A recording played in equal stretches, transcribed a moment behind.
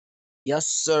Yes,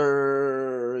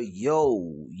 sir.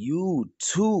 Yo,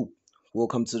 YouTube.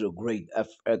 Welcome to the Great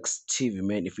FX TV,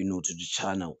 man. If you're new to the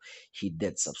channel, hit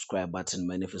that subscribe button,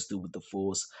 man. If you're still with the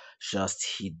force, just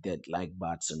hit that like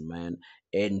button, man.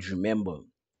 And remember,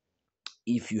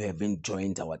 if you haven't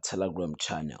joined our Telegram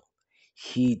channel,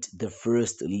 hit the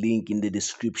first link in the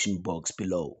description box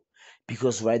below.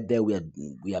 Because right there we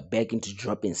are back into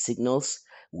dropping signals,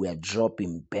 we are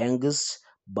dropping bangers,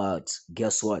 but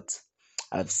guess what?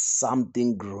 I have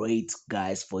something great,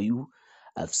 guys, for you.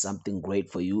 I have something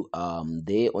great for you.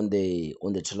 There on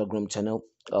the Telegram channel,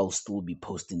 I'll still be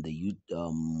posting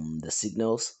the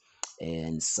signals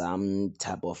and some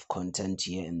type of content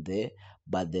here and there.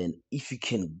 But then if you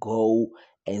can go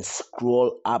and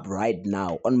scroll up right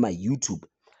now on my YouTube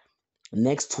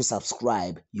next to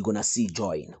subscribe, you're gonna see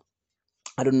join.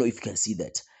 I don't know if you can see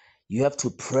that. You have to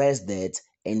press that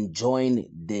and join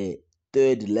the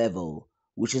third level,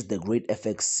 which is the Great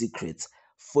FX secrets,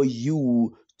 for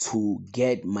you to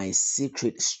get my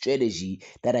secret strategy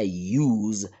that I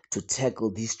use to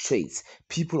tackle these trades.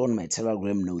 People on my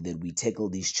Telegram know that we tackle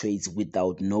these trades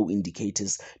without no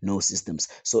indicators, no systems.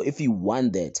 So if you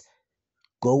want that,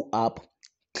 go up,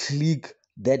 click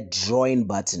that join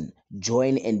button,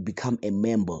 join and become a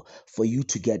member for you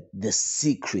to get the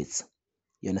secrets.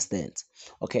 You understand?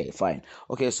 Okay, fine.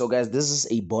 Okay, so guys, this is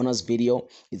a bonus video.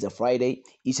 It's a Friday.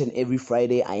 Each and every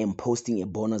Friday I am posting a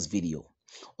bonus video.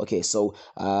 Okay, so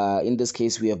in this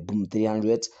case we have boom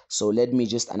 300. So let me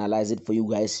just analyze it for you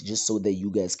guys, just so that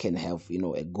you guys can have,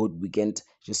 a good weekend,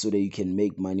 just so that you can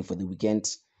make money for the weekend.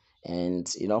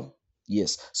 And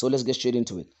yes, so let's get straight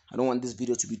into it. I don't want this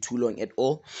video to be too long at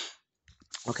all.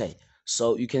 Okay,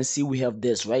 so you can see we have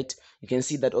this, right? You can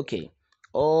see that, okay,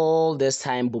 all this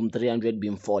time boom 300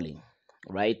 been falling,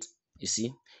 right? You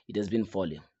see it has been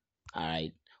falling. All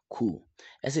right, cool.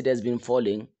 As it has been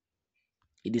falling,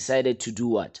 it decided to do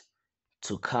what?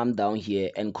 To come down here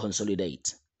and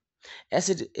consolidate. As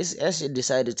it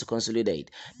decided to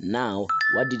consolidate, now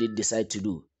what did it decide to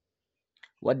do?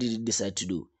 What did it decide to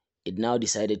do? It now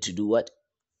decided to do what?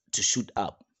 To shoot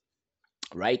up,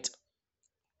 right?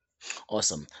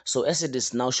 Awesome. So as it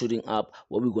is now shooting up,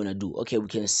 what we're gonna do? Okay, we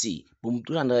can see boom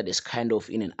 200 is kind of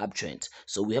in an uptrend,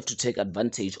 so we have to take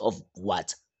advantage of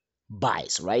what?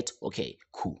 Buys, right? Okay,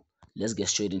 cool. Let's get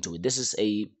straight into it. This is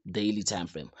a daily time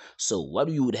frame. So what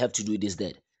you would have to do is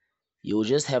that you will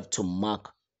just have to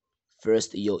mark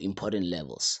first your important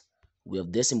levels. We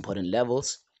have this important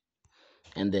levels,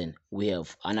 and then we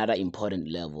have another important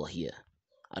level here.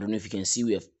 I don't know if you can see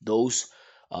we have those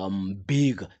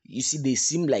big. You see, they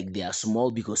seem like they are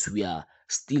small because we are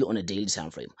still on a daily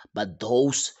time frame, but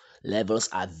those levels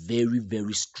are very,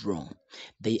 very strong.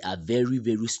 They are very,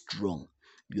 very strong.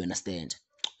 You understand?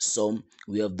 So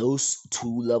we have those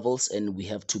two levels and we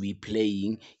have to be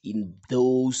playing in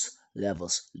those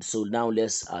levels. So now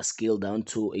let's scale down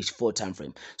to H4 time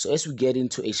frame. So as we get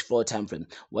into H4 time frame,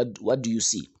 what do you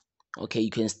see? Okay,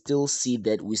 you can still see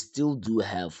that we still do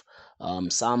have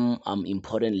some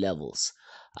important levels.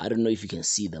 I don't know if you can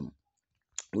see them.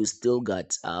 We still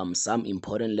got some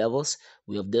important levels.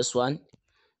 We have this one,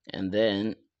 and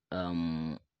then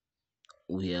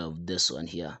we have this one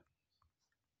here.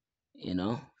 You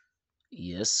know,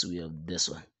 yes, we have this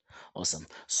one. Awesome.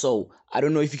 So I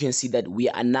don't know if you can see that we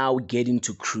are now getting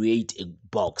to create a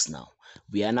box now.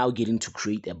 We are now getting to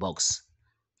create a box.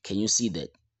 Can you see that?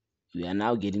 We are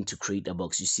now getting to create a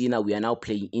box. You see, now we are now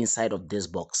playing inside of this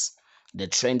box. The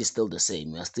trend is still the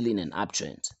same. We are still in an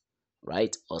uptrend,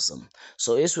 right? Awesome.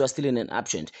 So as we are still in an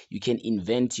uptrend, you can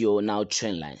invent your now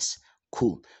trend lines.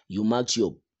 Cool. You marked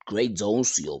your great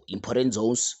zones, your important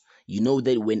zones. You know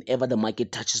that whenever the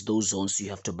market touches those zones, you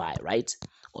have to buy, right?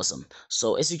 Awesome.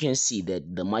 So as you can see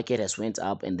that the market has went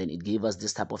up and then it gave us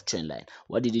this type of trend line.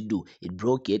 What did it do? It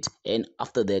broke it, and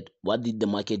after that, what did the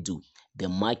market do? The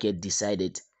market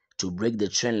decided to break the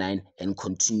trend line and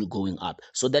continue going up.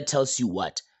 So that tells you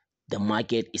what? The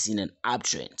market is in an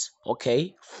uptrend.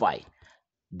 Okay, fine.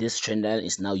 This trend line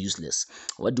is now useless.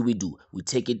 What do? We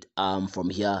take it from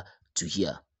here to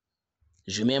here.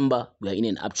 Remember, we are in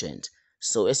an uptrend.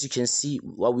 So as you can see,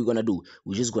 what we're gonna do,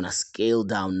 we're just gonna scale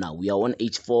down now. We are on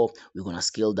H4, we're gonna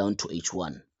scale down to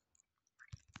H1.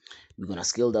 We're gonna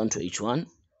scale down to H1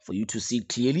 for you to see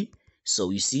clearly.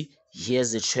 So you see,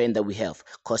 here's the trend that we have.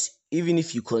 Because even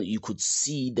if you could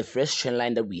see the first trend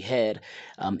line that we had,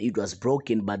 it was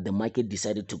broken, but the market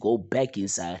decided to go back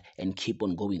inside and keep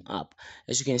on going up.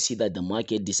 As you can see that the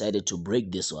market decided to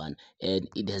break this one, and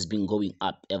it has been going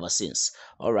up ever since.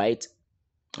 All right,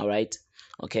 all right,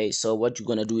 okay. So what you're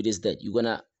gonna do is that you're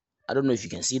gonna, I don't know if you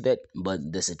can see that, but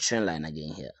there's a trend line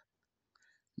again here.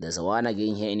 There's a one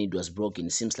again here and it was broken.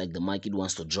 It seems like the market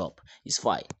wants to drop. It's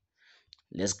fine.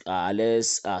 Let's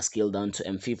scale down to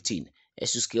M15.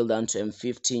 As you scale down to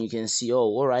M15, you can see, oh,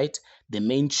 all right, the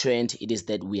main trend, it is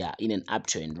that we are in an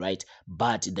uptrend, right?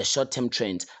 But the short-term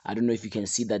trend, I don't know if you can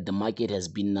see that the market has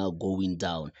been now going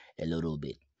down a little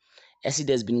bit. As it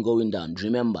has been going down,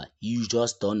 remember, you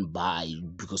just don't buy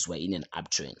because we're in an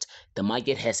uptrend. The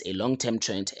market has a long-term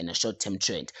trend and a short-term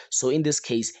trend. So in this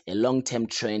case, a long-term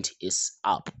trend is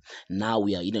up. Now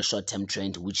we are in a short-term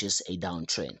trend, which is a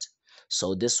downtrend.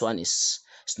 So this one is,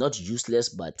 it's not useless,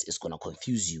 but it's gonna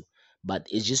confuse you. But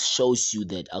it just shows you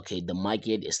that, okay, the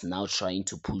market is now trying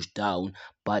to push down,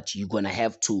 but you're gonna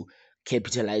have to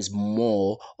capitalize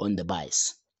more on the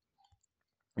buys.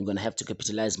 You're gonna have to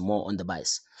capitalize more on the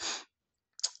buys.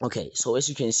 Okay, so as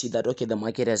you can see that, okay, the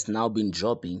market has now been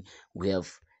dropping. We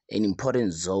have an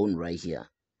important zone right here.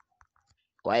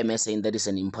 Why am I saying that is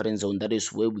an important zone? That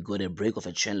is where we got a break of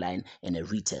a trend line and a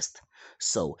retest.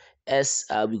 So as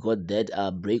we got that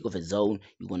break of a zone,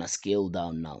 you're gonna scale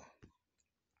down now.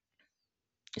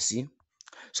 You see?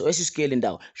 So as you're scaling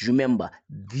down, remember,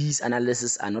 these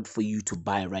analyses are not for you to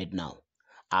buy right now,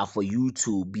 are for you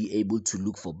to be able to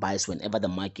look for buys whenever the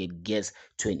market gets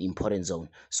to an important zone.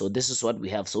 So this is what we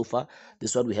have so far. This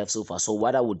is what we have so far. So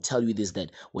what I would tell you is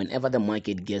that whenever the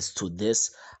market gets to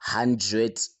this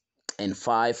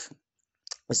 105,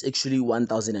 it's actually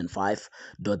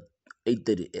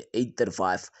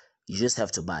 1005.835. You just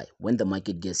have to buy when the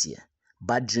market gets here.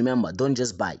 But remember, don't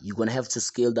just buy. You're gonna have to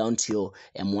scale down to your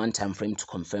M1 time frame to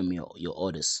confirm your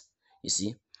orders. You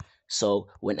see? So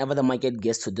whenever the market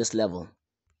gets to this level,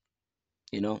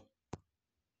 you know,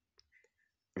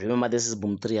 remember this is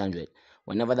boom 300.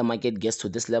 Whenever the market gets to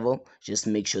this level, just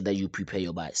make sure that you prepare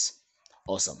your buys.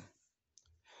 Awesome.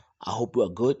 I hope you are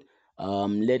good.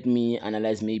 Let me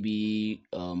analyze maybe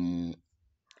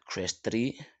crash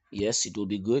 3. Yes, it will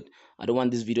be good. I don't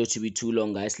want this video to be too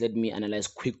long, guys. Let me analyze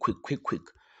quick.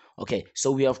 Okay,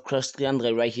 so we have crash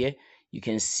 300 right here. You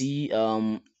can see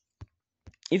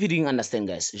if you didn't understand,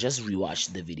 guys, just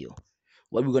rewatch the video.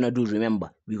 What we're gonna do,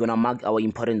 remember, we're gonna mark our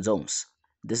important zones.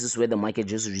 This is where the market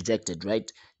just rejected,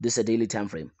 right? This is a daily time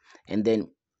frame, and then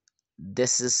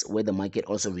this is where the market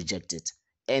also rejected,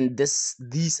 and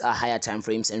these are higher time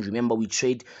frames. And remember, we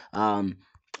trade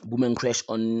boom and crash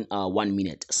on 1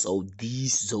 minute, so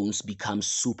these zones become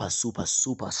super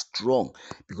strong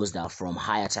because they are from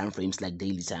higher time frames like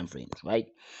daily time frames,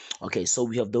 right? Okay, so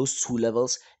we have those two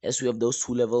levels. As we have those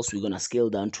two levels, we're gonna scale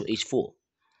down to H4.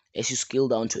 As you scale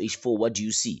down to H4, what do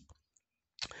you see?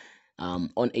 On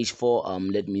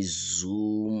H4, let me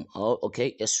zoom out.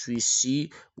 Okay, as we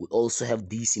see, we also have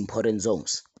these important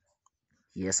zones.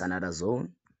 Here's another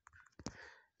zone,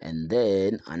 and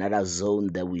then another zone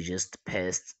that we just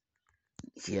passed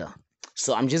here.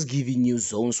 So I'm just giving you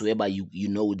zones whereby you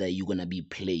know that you're gonna be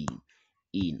playing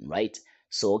in, right?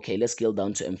 So okay, let's scale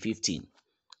down to M15.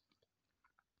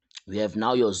 We have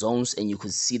now your zones, and you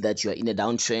could see that you're in a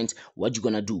downtrend. What you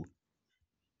gonna do?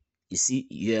 You see,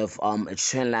 you have a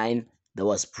trend line that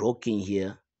was broken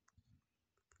here.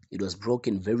 It was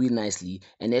broken very nicely,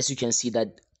 and as you can see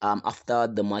that after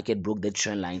the market broke the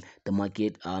trend line, the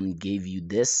market gave you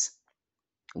this,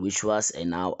 which was a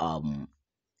now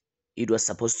it was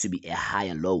supposed to be a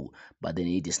higher low, but then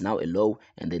it is now a low,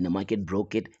 and then the market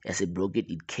broke it. As it broke it,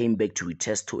 it came back to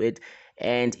retest to it,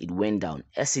 and it went down.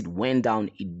 As it went down,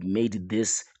 it made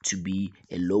this to be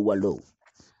a lower low,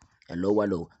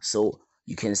 so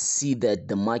you can see that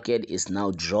the market is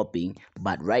now dropping,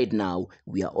 but right now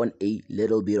we are on a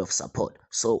little bit of support.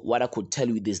 So what I could tell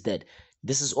you is that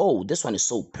this one is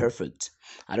so perfect.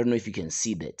 I don't know if you can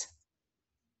see that.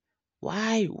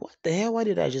 What the hell? Why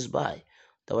did I just buy?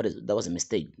 That was a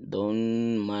mistake.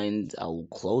 Don't mind, I'll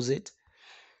close it.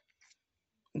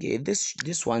 Okay,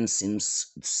 this one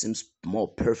seems more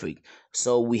perfect.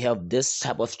 So we have this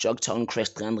type of structure on crash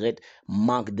 300.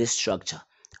 Mark this structure,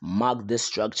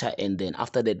 and then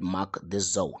after that, mark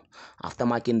this zone. After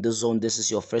marking this zone, this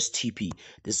is your first TP.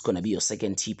 This is gonna be your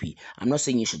second TP. I'm not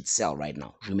saying you should sell right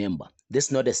now. Remember, this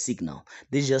is not a signal.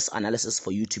 This is just analysis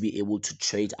for you to be able to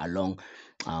trade along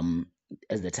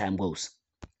as the time goes.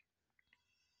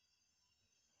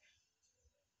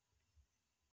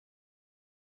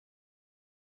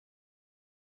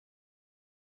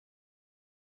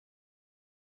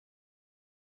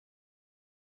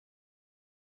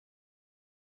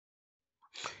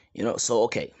 So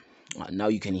okay, now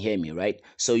you can hear me, right?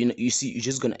 So you see,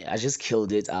 I just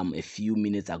killed it a few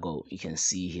minutes ago. You can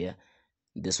see here,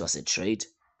 this was a trade.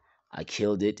 I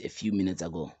killed it a few minutes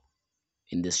ago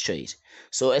in this trade.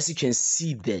 So as you can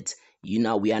see that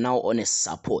we are now on a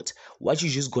support. What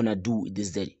you're just gonna do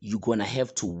is that you're gonna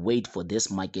have to wait for this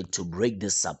market to break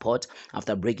this support.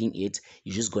 After breaking it,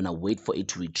 you're just gonna wait for it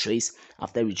to retrace.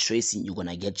 After retracing, you're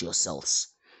gonna get your sells,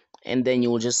 and then you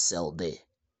will just sell there.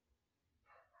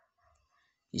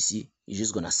 You see, you're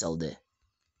just gonna sell there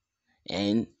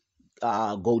and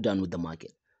go down with the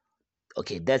market.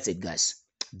 Okay, that's it, guys.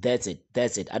 That's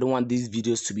it. I don't want these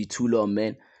videos to be too long,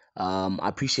 man. I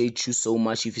appreciate you so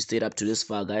much if you stayed up to this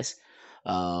far, guys.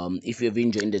 If you have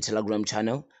enjoyed the Telegram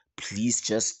channel, please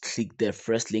just click the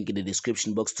first link in the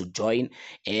description box to join.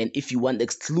 And if you want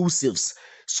exclusives,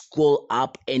 scroll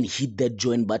up and hit that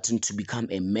join button to become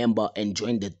a member and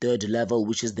join the third level,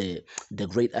 which is the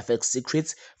great FX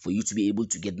secrets, for you to be able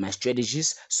to get my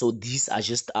strategies. So these are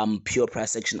just pure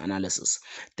price action analysis.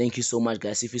 Thank you so much,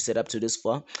 guys. If you set up to this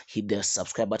far, hit the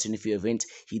subscribe button if you haven't,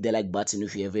 hit the like button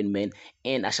if you haven't, man,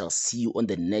 and I shall see you on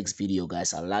the next video,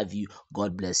 guys. I love you.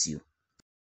 God bless you.